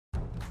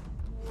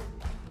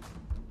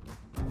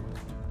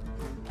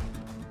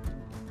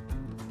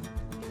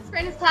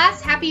Brandon's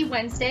class, happy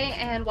Wednesday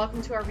and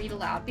welcome to our Read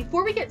Aloud.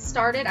 Before we get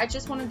started, I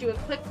just want to do a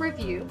quick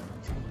review.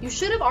 You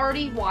should have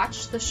already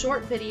watched the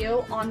short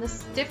video on the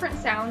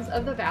different sounds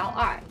of the vowel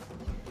I.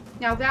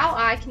 Now, vowel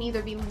I can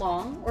either be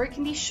long or it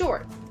can be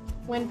short.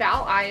 When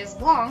vowel I is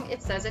long,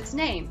 it says its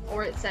name,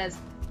 or it says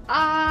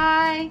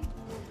I.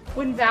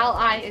 When vowel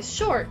I is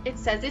short, it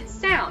says its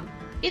sound.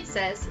 It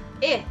says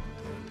I,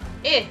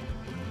 I.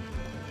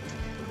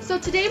 So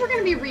today we're going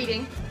to be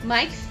reading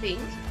Mike Fink.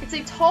 It's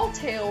a tall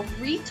tale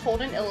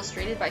retold and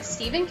illustrated by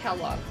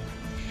Kellogg.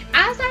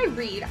 As I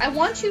read, I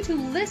want you to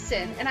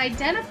listen and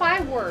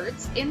identify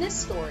words in this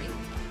story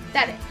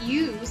that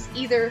use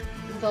either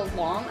the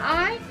long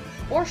I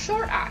or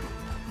short I.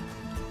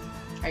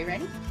 Are you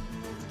ready?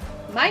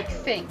 Mike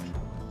Fink,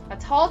 a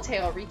tall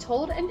tale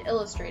retold and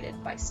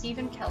illustrated by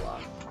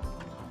Kellogg.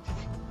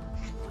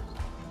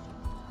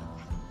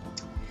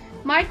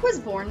 Mike was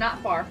born not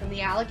far from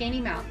the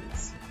Allegheny Mountains.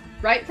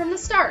 Right from the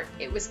start,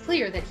 it was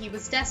clear that he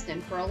was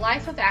destined for a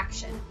life of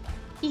action.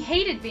 He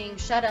hated being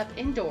shut up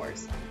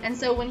indoors, and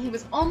so when he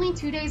was only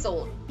 2 days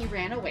old, he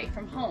ran away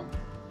from home.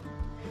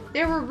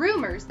 There were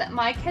rumors that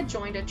Mike had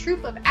joined a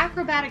troupe of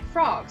acrobatic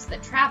frogs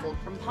that traveled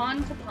from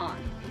pond to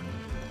pond.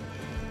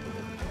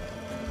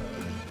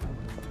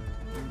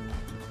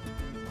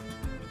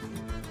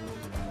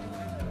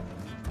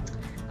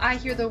 I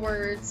hear the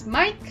words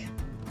Mike,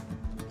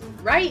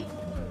 right,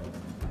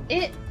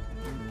 it,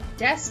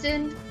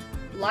 destined,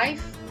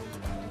 life,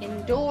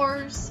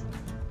 indoors.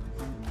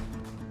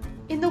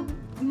 In the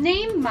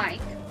name Mike,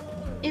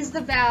 is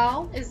the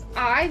vowel, is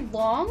I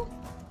long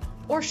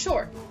or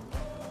short?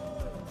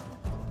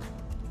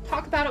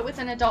 Talk about it with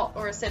an adult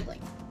or a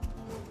sibling.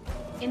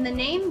 In the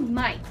name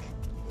Mike,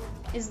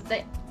 is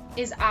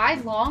I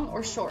long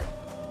or short?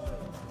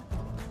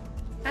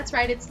 That's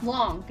right, it's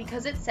long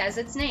because it says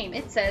its name.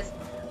 It says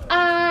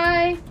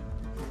I.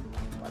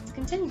 Let's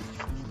continue.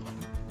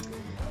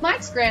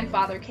 Mike's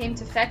grandfather came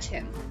to fetch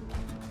him.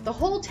 The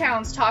whole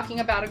town's talking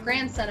about a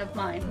grandson of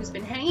mine who's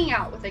been hanging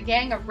out with a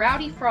gang of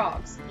rowdy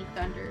frogs, he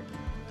thundered.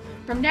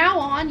 From now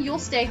on, you'll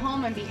stay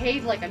home and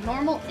behave like a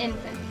normal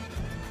infant.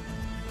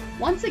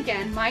 Once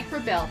again, Mike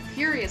rebelled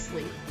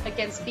furiously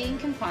against being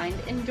confined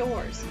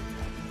indoors.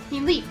 He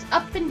leaped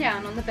up and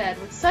down on the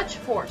bed with such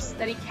force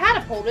that he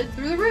catapulted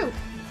through the roof.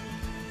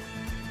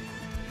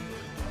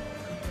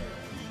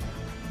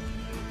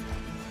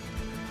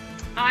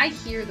 I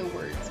hear the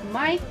words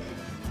Mike,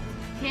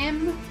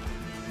 him,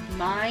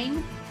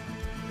 mine,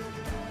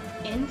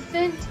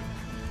 infant,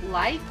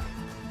 like,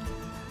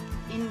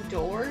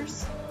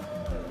 indoors.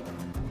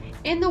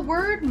 In the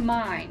word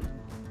mine,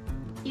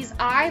 is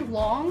I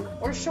long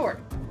or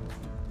short?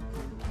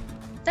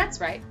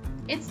 That's right,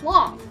 it's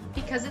long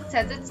because it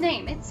says its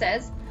name. It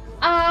says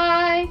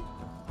I.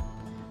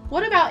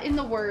 What about in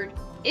the word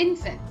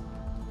infant?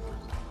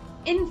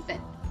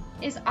 Infant,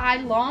 is I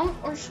long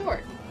or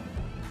short?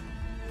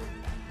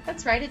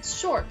 That's right, it's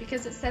short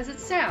because it says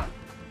its sound.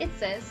 It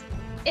says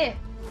I.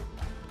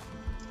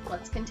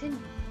 Let's continue.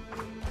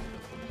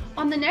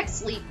 On the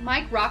next leap,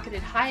 Mike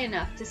rocketed high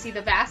enough to see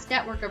the vast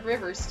network of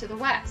rivers to the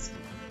west.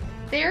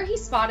 There he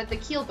spotted the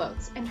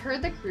keelboats and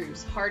heard the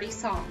crew's hearty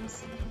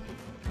songs.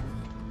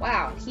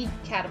 Wow, he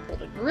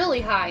catapulted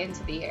really high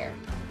into the air.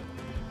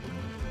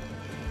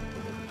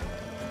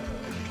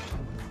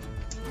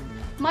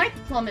 Mike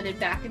plummeted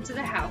back into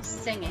the house,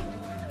 singing,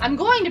 "I'm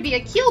going to be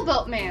a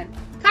keelboat man!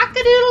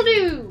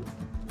 Cock-a-doodle-doo!"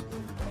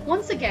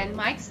 Once again,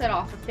 Mike set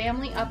off a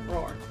family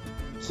uproar.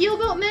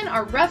 "Keelboatmen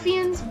are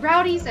ruffians,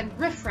 rowdies, and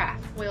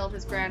riffraff," wailed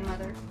his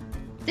grandmother.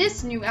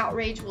 "This new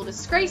outrage will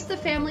disgrace the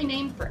family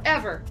name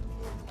forever."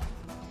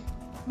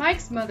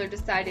 Mike's mother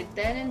decided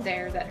then and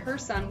there that her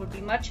son would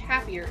be much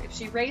happier if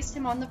she raised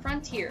him on the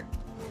frontier,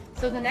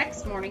 so the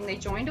next morning they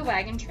joined a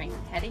wagon train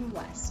heading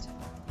west.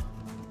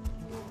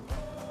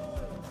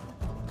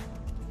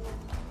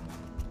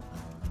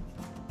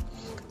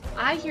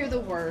 I hear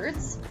the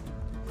words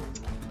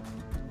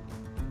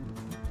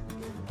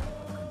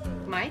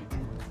Mike,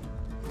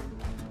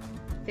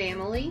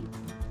 family,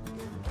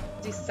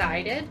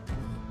 decided,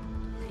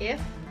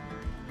 if,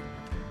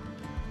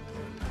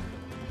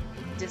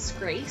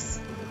 disgrace.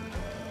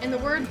 And the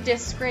word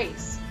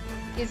disgrace,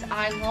 is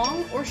I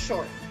long or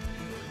short?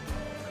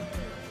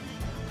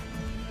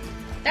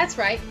 That's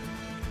right,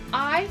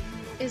 I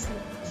is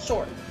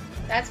short.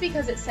 That's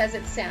because it says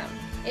its sound.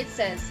 It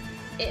says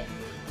if.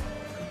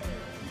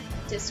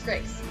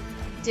 Disgrace,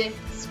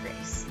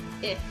 disgrace,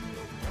 if.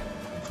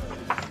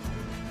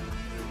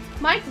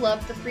 Mike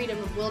loved the freedom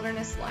of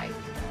wilderness life.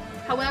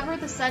 However,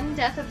 the sudden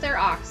death of their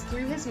ox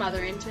threw his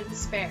mother into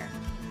despair.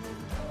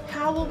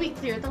 "How will we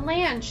clear the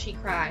land?" she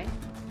cried.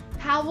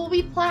 "How will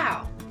we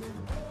plow?"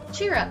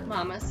 "Cheer up,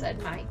 Mama,"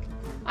 said Mike.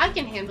 "I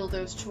can handle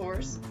those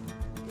chores."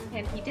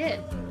 And he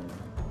did.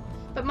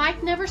 But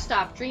Mike never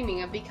stopped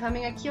dreaming of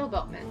becoming a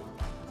keelboatman.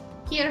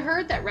 He had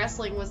heard that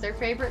wrestling was their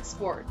favorite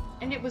sport,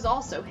 and it was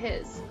also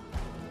his.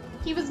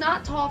 He was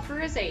not tall for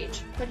his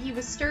age, but he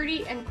was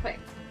sturdy and quick.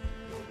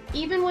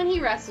 Even when he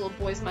wrestled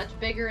boys much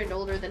bigger and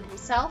older than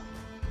himself,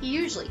 he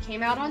usually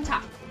came out on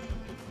top.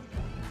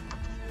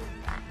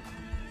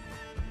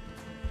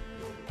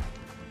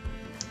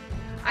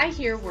 I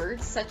hear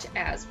words such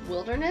as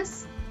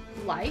wilderness,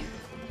 life,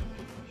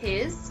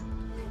 his,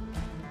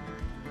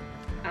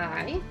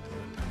 I,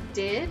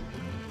 did,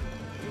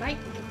 Mike,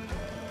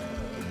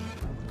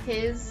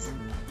 his,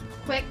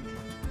 quick,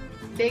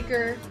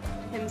 bigger,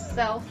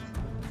 himself.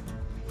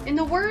 In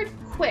the word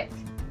quick,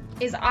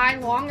 is I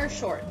long or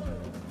short?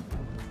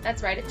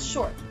 That's right, it's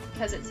short,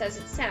 because it says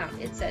its sound.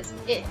 It says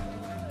it,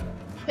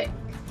 quick.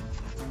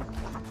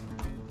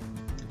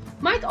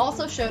 Mike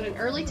also showed an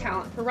early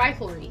talent for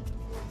riflery.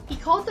 He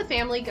called the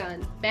family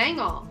gun Bang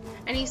All,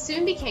 and he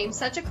soon became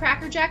such a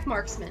crackerjack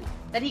marksman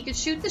that he could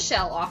shoot the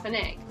shell off an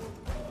egg.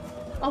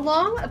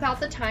 Along about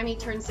the time he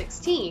turned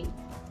 16,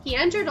 he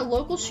entered a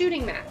local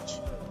shooting match.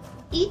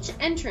 Each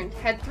entrant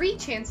had 3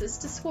 chances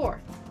to score.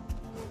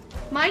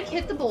 Mike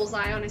hit the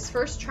bullseye on his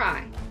first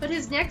try, but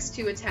his next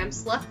 2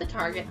 attempts left the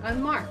target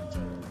unmarked.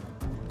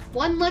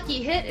 "One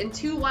lucky hit and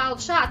 2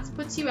 wild shots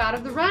puts you out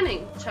of the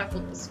running,"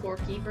 chuckled the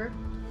scorekeeper.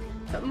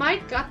 But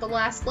Mike got the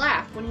last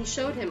laugh when he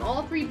showed him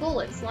all 3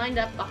 bullets lined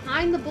up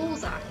behind the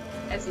bullseye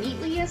as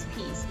neatly as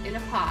peas in a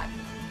pod.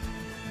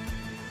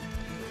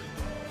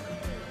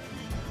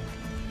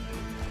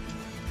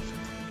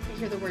 I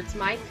hear the words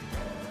Mike,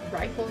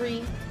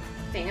 riflery,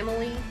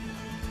 family,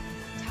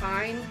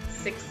 time,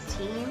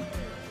 16,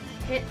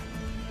 hit,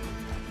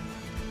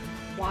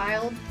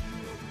 wild,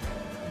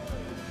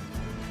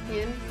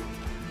 in.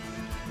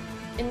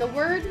 In the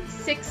word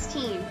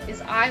 16, is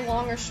I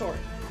long or short?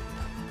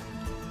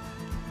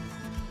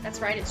 That's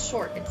right, it's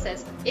short. It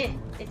says it.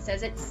 It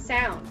says its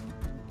sound.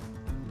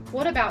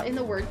 What about in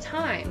the word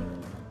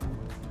time?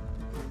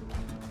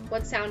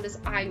 What sound does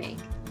I make?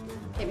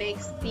 It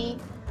makes the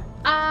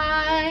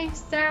I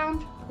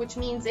sound, which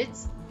means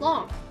it's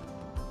long.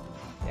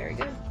 Very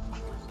good.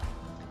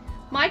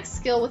 Mike's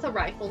skill with a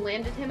rifle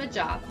landed him a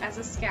job as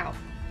a scout,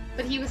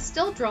 but he was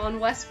still drawn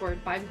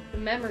westward by the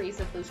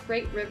memories of those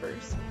great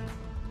rivers.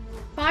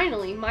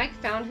 Finally, Mike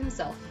found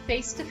himself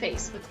face to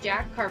face with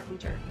Jack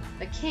Carpenter,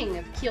 the king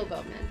of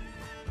keelboatmen.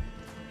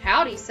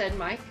 "Howdy," said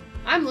Mike.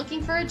 "I'm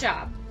looking for a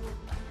job."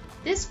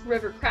 "This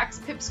river cracks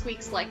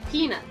pipsqueaks like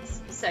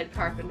peanuts," said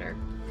Carpenter.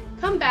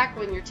 "Come back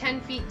when you're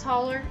 10 feet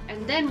taller,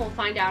 and then we'll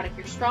find out if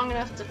you're strong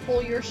enough to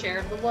pull your share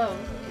of the load."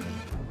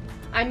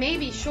 "I may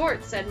be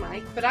short," said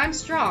Mike, "but I'm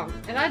strong,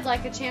 and I'd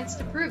like a chance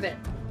to prove it."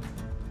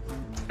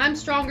 "I'm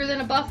stronger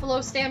than a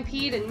buffalo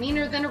stampede and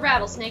meaner than a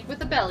rattlesnake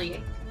with a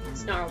bellyache,"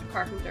 snarled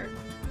Carpenter.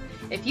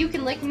 "If you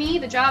can lick me,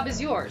 the job is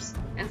yours,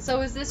 and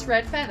so is this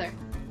red feather."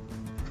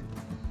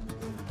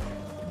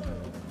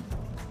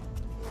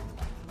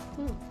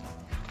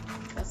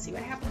 Let's see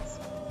what happens.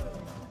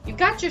 "You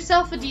got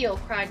yourself a deal,"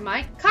 cried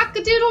Mike.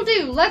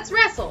 "Cock-a-doodle-doo, let's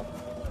wrestle!"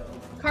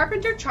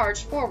 Carpenter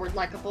charged forward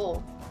like a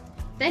bull.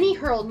 Then he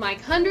hurled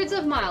Mike hundreds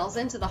of miles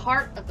into the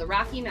heart of the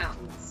Rocky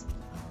Mountains.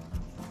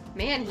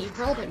 Man, he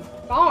hurled him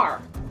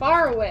far,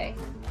 far away.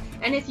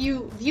 And if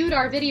you viewed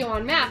our video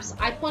on maps,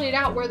 I pointed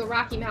out where the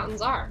Rocky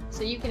Mountains are,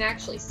 so you can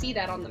actually see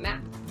that on the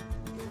map.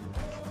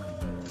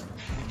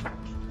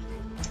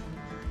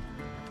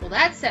 "Well,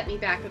 that set me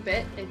back a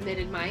bit,"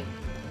 admitted Mike,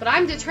 "but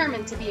I'm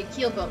determined to be a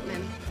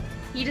keelboatman."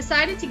 He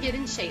decided to get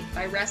in shape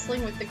by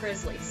wrestling with the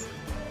grizzlies.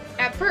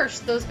 At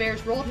first, those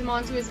bears rolled him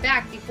onto his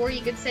back before he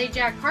could say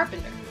Jack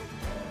Carpenter.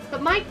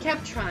 But Mike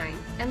kept trying,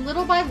 and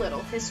little by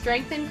little his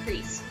strength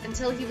increased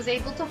until he was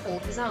able to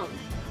hold his own.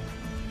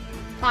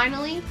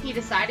 Finally, he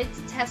decided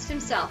to test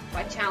himself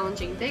by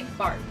challenging Big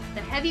Bart,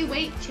 the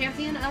heavyweight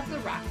champion of the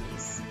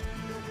Rockies.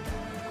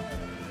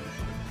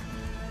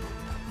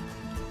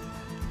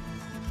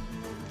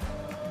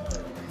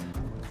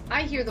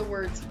 I hear the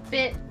words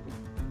bit,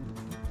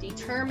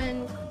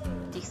 determined,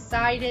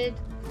 decided,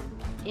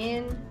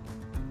 in,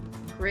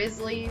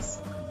 grizzlies,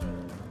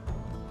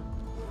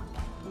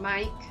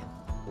 Mike,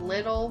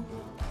 little,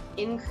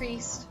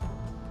 increased,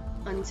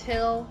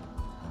 until,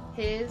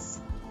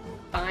 his,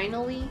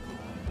 finally,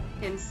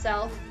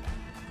 himself.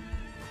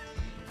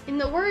 In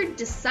the word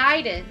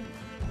decided,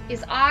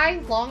 is I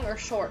long or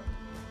short?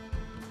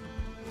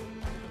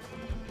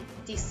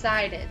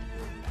 Decided.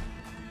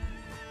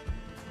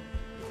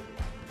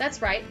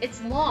 That's right, it's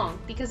long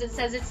because it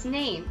says its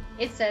name.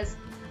 It says,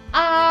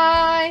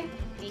 I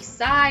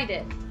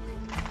decided.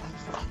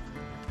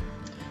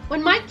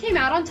 When Mike came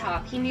out on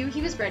top, he knew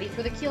he was ready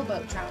for the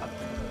keelboat job.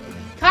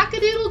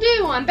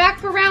 "Cock-a-doodle-doo, I'm back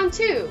for round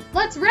 2.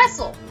 Let's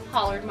wrestle,"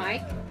 hollered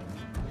Mike.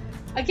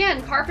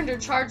 Again, Carpenter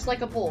charged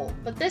like a bull,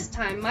 but this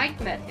time Mike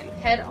met him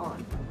head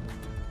on.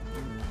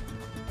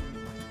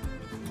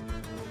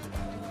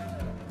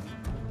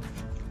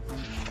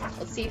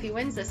 Let's see if he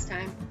wins this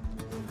time.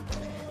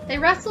 They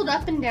wrestled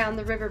up and down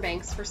the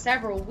riverbanks for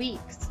several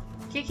weeks,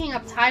 kicking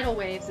up tidal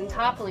waves and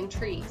toppling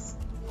trees.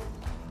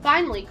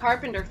 Finally,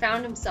 Carpenter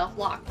found himself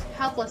locked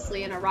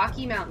helplessly in a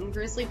Rocky Mountain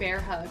grizzly bear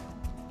hug.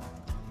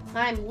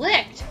 "I'm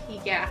licked," he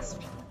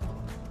gasped.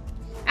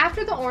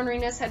 After the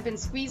orneriness had been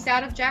squeezed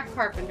out of Jack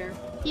Carpenter,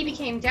 he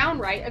became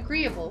downright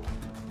agreeable.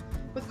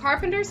 With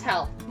Carpenter's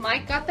help,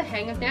 Mike got the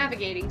hang of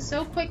navigating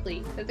so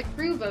quickly that the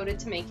crew voted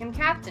to make him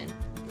captain.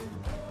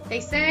 They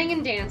sang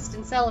and danced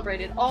and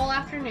celebrated all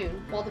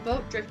afternoon while the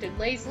boat drifted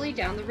lazily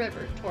down the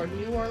river toward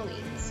New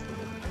Orleans.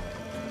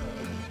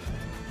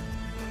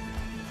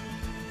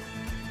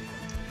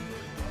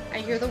 I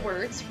hear the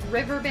words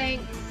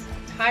riverbanks,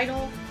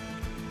 tidal,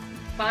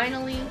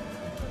 finally,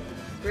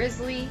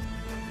 grizzly,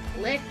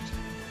 licked,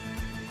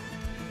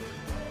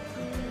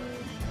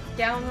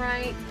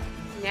 downright,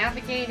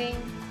 navigating,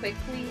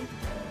 quickly,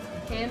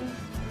 him.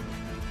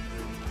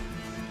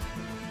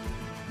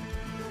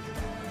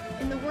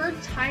 In the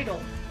word tidal,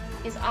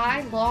 is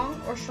I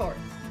long or short?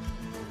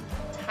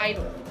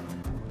 Tidal.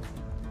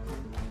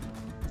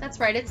 That's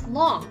right, it's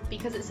long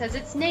because it says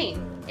its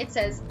name. It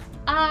says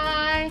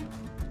I.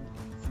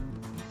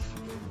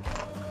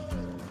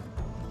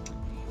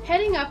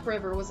 Heading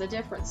upriver was a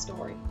different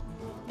story.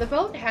 The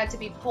boat had to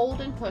be pulled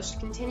and pushed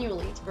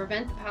continually to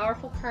prevent the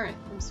powerful current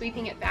from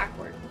sweeping it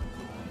backward.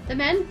 The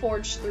men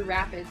forged through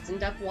rapids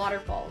and up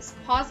waterfalls,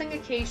 pausing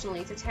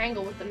occasionally to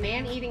tangle with the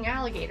man-eating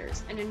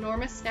alligators and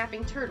enormous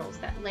snapping turtles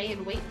that lay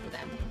in wait for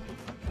them.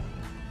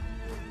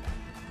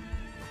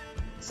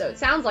 So it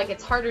sounds like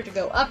it's harder to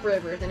go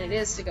upriver than it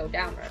is to go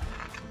downriver.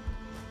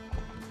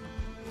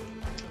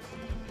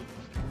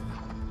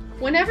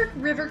 Whenever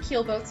river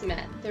keelboats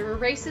met, there were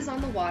races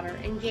on the water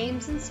and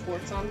games and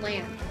sports on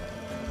land.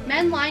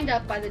 Men lined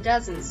up by the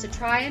dozens to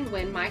try and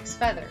win Mike's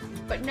feather,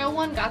 but no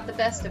one got the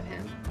best of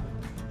him.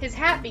 His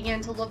hat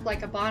began to look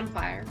like a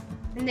bonfire,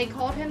 and they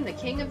called him the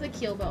King of the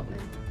Keelboatmen.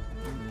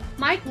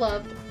 Mike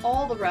loved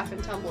all the rough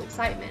and tumble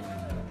excitement,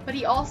 but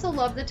he also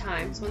loved the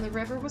times when the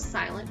river was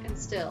silent and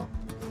still.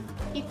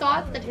 He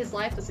thought that his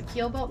life as a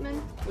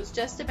keelboatman was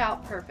just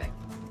about perfect,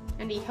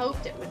 and he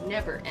hoped it would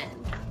never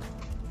end.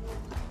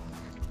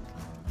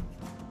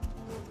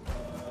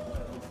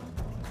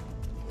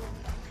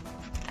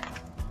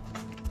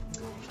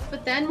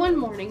 But then one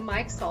morning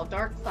Mike saw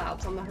dark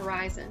clouds on the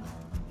horizon.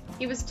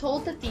 He was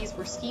told that these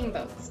were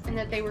steamboats and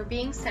that they were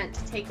being sent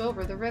to take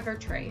over the river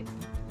trade.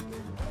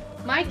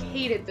 Mike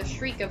hated the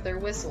shriek of their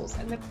whistles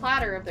and the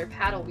clatter of their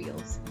paddle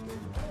wheels.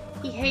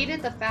 He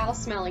hated the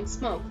foul-smelling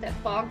smoke that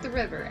fogged the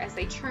river as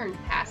they churned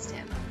past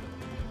him.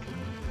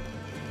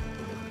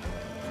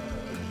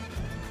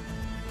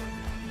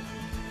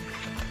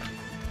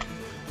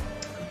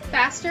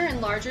 Faster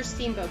and larger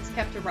steamboats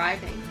kept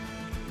arriving.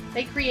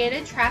 They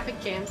created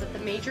traffic jams at the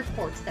major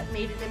ports that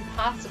made it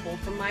impossible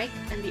for Mike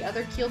and the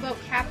other keelboat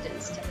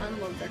captains to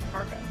unload their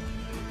cargo.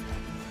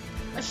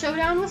 A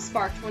showdown was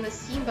sparked when a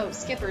steamboat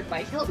skippered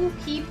by Hilton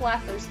P.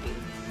 Blathersby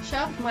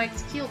shoved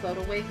Mike's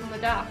keelboat away from the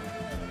dock.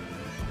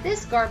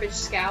 "This garbage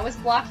scow is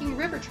blocking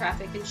river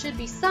traffic and should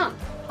be sunk,"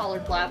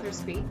 hollered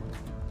Blathersby.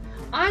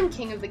 "I'm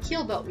king of the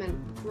keelboatmen,"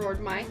 roared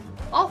Mike.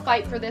 "I'll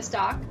fight for this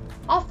dock.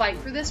 I'll fight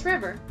for this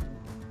river."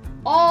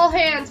 "All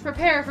hands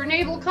prepare for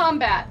naval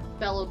combat,"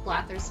 bellowed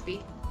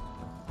Blathersby.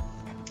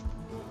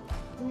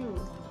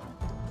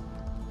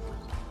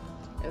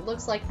 It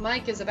looks like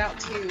Mike is about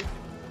to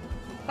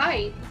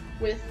fight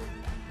with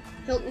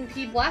Hilton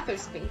P.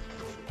 Blathersby.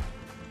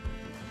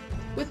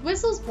 With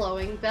whistles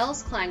blowing,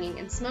 bells clanging,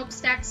 and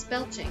smokestacks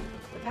belching,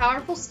 the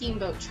powerful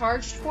steamboat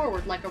charged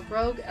forward like a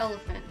rogue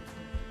elephant.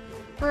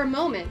 For a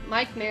moment,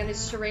 Mike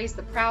managed to raise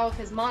the prow of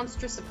his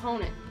monstrous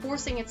opponent,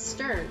 forcing its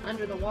stern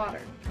under the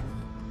water.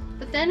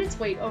 But then its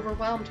weight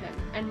overwhelmed him,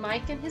 and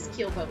Mike and his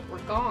keelboat were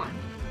gone.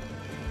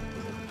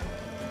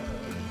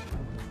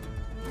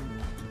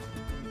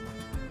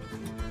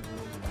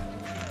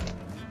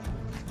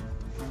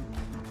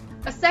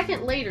 A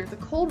second later, the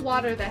cold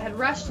water that had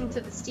rushed into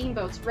the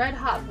steamboat's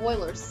red-hot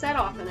boilers set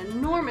off an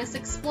enormous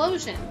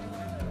explosion.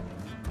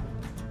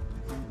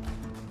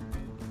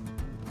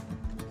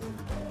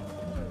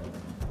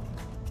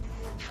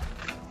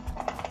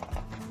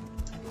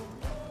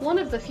 One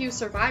of the few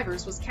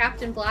survivors was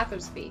Captain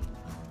Blathersby.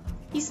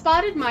 He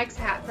spotted Mike's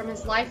hat from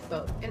his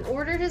lifeboat and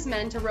ordered his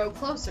men to row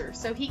closer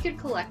so he could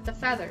collect the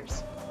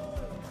feathers.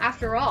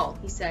 "After all,"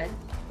 he said,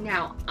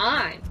 "now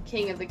I'm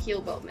king of the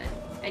keelboatmen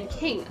and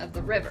king of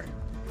the river."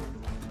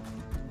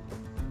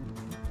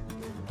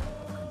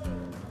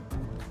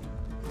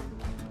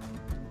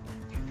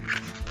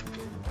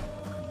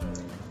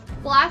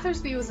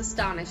 Blathersby was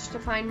astonished to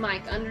find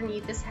Mike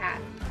underneath his hat.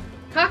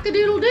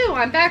 "Cock-a-doodle-doo,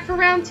 I'm back for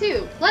round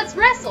 2. Let's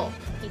wrestle!"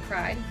 he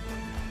cried.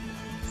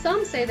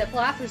 Some say that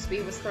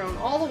Blathersby was thrown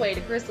all the way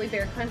to Grizzly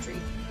Bear Country,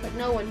 but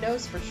no one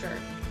knows for sure.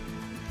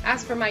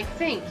 As for Mike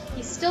Fink,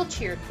 he still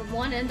cheered from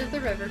one end of the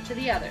river to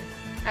the other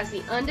as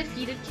the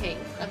undefeated king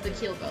of the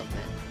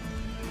keelboatmen.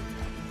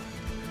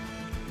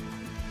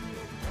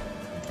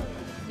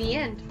 The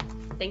end.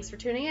 Thanks for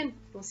tuning in.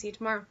 We'll see you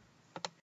tomorrow.